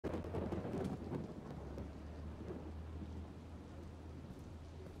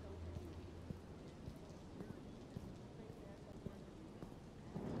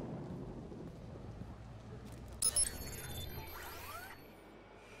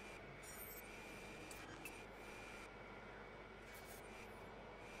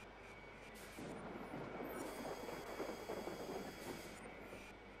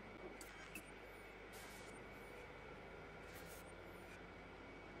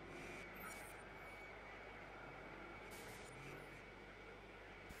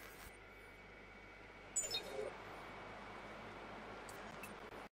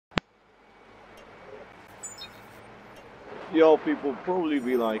Y'all people probably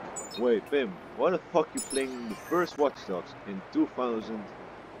be like, wait, Pim, why the fuck you playing the first Watch Dogs in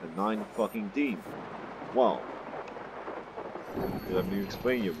 2009 fucking team? Well, let me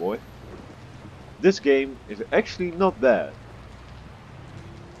explain you, boy. This game is actually not bad.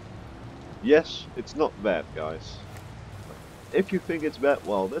 Yes, it's not bad, guys. If you think it's bad,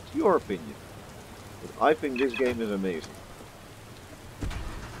 well, that's your opinion. But I think this game is amazing.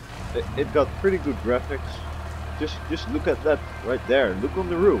 It got pretty good graphics. Just look at that right there. Look on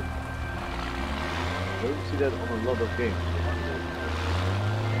the roof. I don't see that on a lot of games.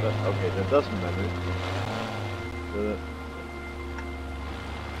 But okay, that doesn't matter.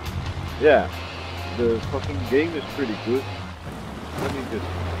 Yeah, the fucking game is pretty good. Let me just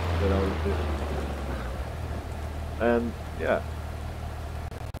get out of this. And yeah,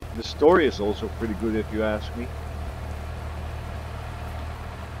 the story is also pretty good if you ask me.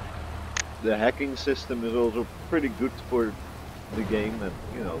 The hacking system is also pretty good for the game, and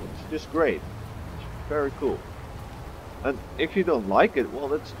you know, it's just great. It's very cool. And if you don't like it, well,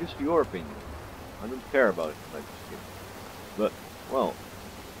 that's just your opinion. I don't care about it like this game. But, well,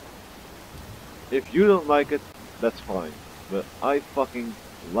 if you don't like it, that's fine. But I fucking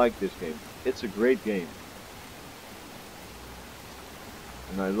like this game. It's a great game.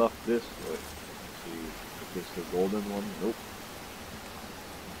 And I love this. Wait, let's see. Is this the golden one? Nope.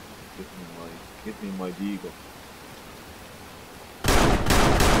 Give me my Deagle.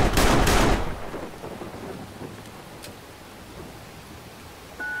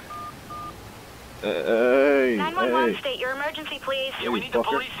 Hey, 911, hey. state your emergency, please. Yeah, we need the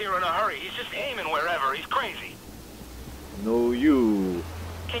police here in a hurry. He's just aiming wherever. He's crazy. No, you.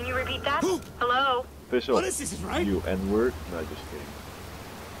 Can you repeat that? Hello? Official. What is this, right? You N-word? No, just kidding.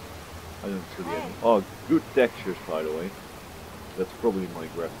 I don't see the N. Oh, good textures, by the way. That's probably my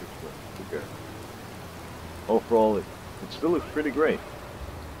graphics, but who cares? Overall, it still looks pretty great.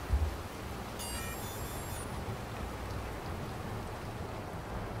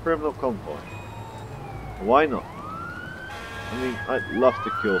 Criminal convoy. Why not? I mean, I'd love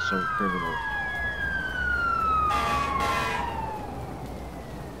to kill some criminals.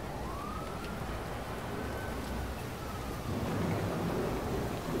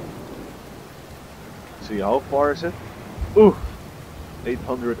 See, how far is it? Ooh!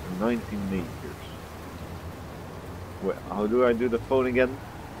 819 meters. Wait, how do I do the phone again?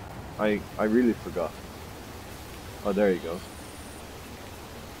 I really forgot. Oh, there you go.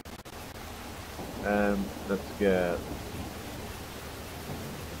 And let's get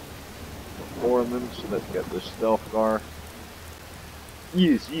performance. Let's get the stealth car.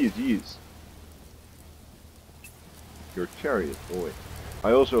 Yes. Your chariot, boy.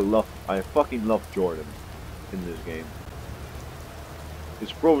 I fucking love Jordan in this game.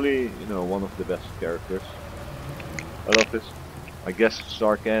 He's probably, you know, one of the best characters. I love this. I guess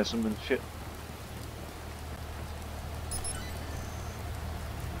sarcasm and shit.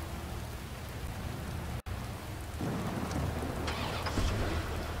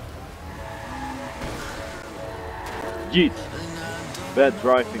 Yeet! Bad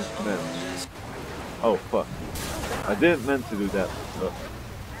driving commands. Oh fuck. I didn't meant to do that, but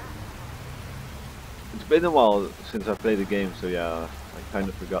it's been a while since I played the game, so yeah, I kind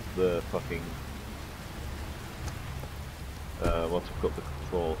of forgot the fucking what's it called, the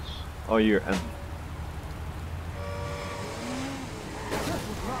controls. Oh, here, and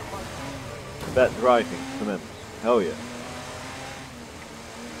bad driving commands. Hell yeah.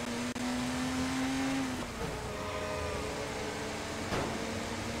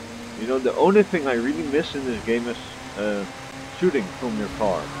 You know, the only thing I really miss in this game is shooting from your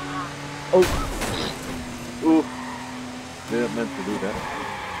car. Oh! Ooh! Didn't meant to do that.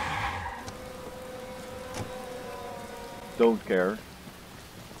 Don't care.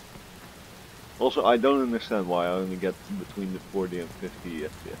 Also, I don't understand why I only get between the 40 and 50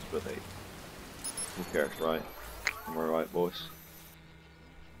 FPS, but hey. Who cares, right? Am I right, boys?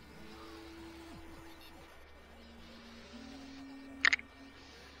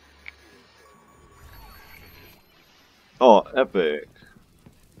 Oh, epic.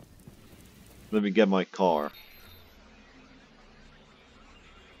 Let me get my car.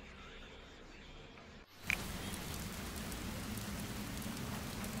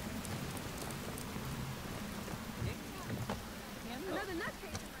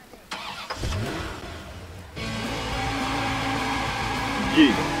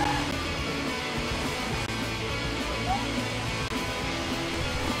 Gee.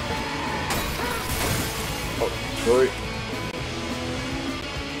 Oh, sorry.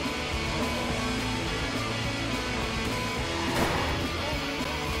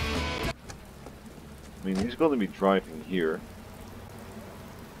 I mean, he's gonna be driving here.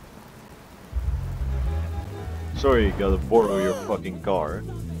 Sorry, you gotta borrow your fucking car.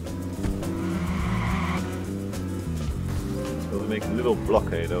 Gonna make a little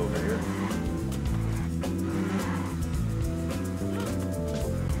blockade over here.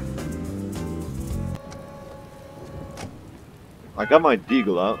 I got my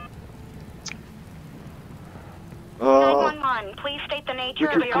deagle out. 911, please state the nature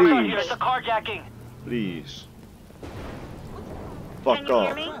Would of you your please? emergency. It's a carjacking. Please. Can Fuck you hear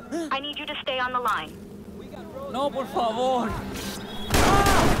off. me? I need you to stay on the line. No, por favor.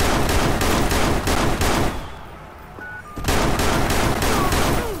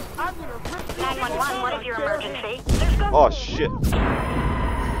 911, what is your emergency? There's gun. Oh shit.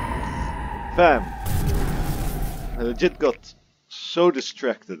 Fam. I legit got so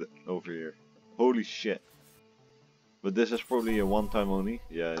distracted over here. Holy shit. But this is probably a one time only.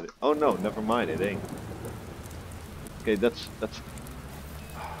 Yeah. Oh no, never mind, it ain't. Okay, that's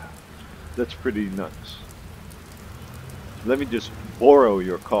pretty nuts. Let me just borrow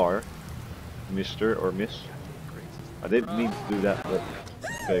your car, Mr. or Miss. I didn't mean to do that, but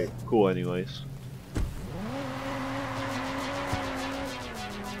okay, cool anyways.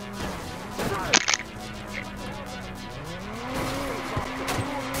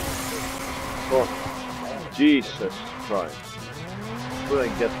 Oh, Jesus Christ. Could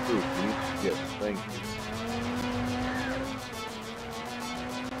I get through, please? Yes, thank you.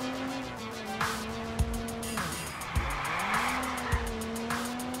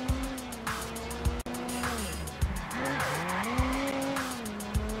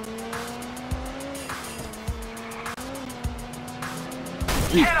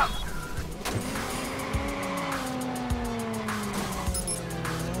 Hit him!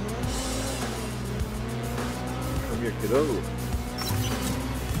 Come here, kiddo.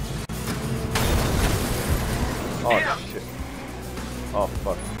 Oh shit. Oh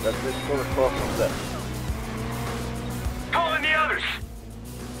fuck. That's gonna cost us that. Calling the others!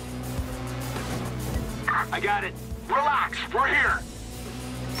 I got it. Relax, we're here.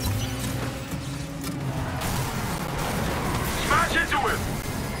 Smash into him!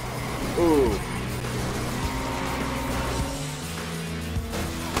 Ooh.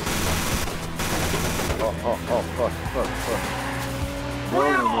 Oh, fuck.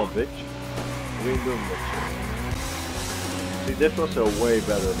 No, bitch. We ain't doing that shit. See, this was a way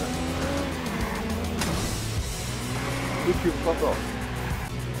better than. Could you fuck off?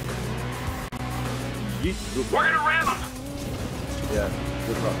 Yeet, good We're luck. gonna ram him! Yeah,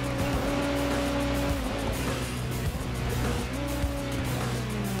 good luck.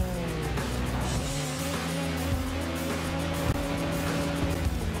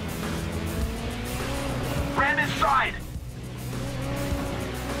 Ram inside!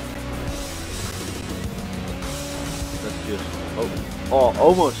 Let's just. Oh,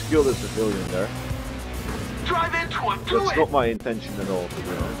 almost killed a civilian there. Drive into him, do That's it! not my intention at all, to be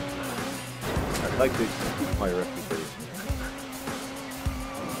honest. I'd like to keep my reputation.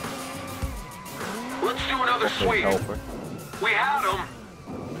 Let's do another Okay, sweep. helper. We had him!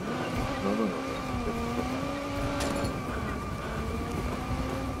 No.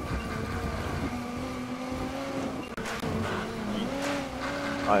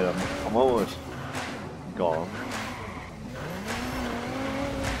 I'm almost gone.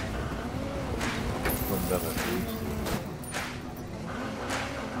 From them at least.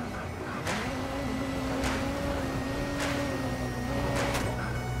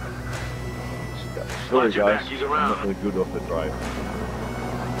 Sorry Watch your guys, back, he's I'm around. not really good off the drive.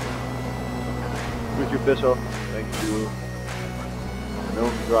 Could you piss off? Thank you. I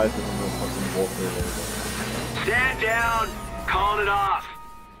don't drive if I'm not fucking walking. Stand down! Calling it off!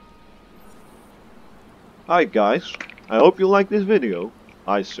 Hi guys, I hope you liked this video.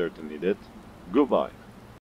 I certainly did. Goodbye.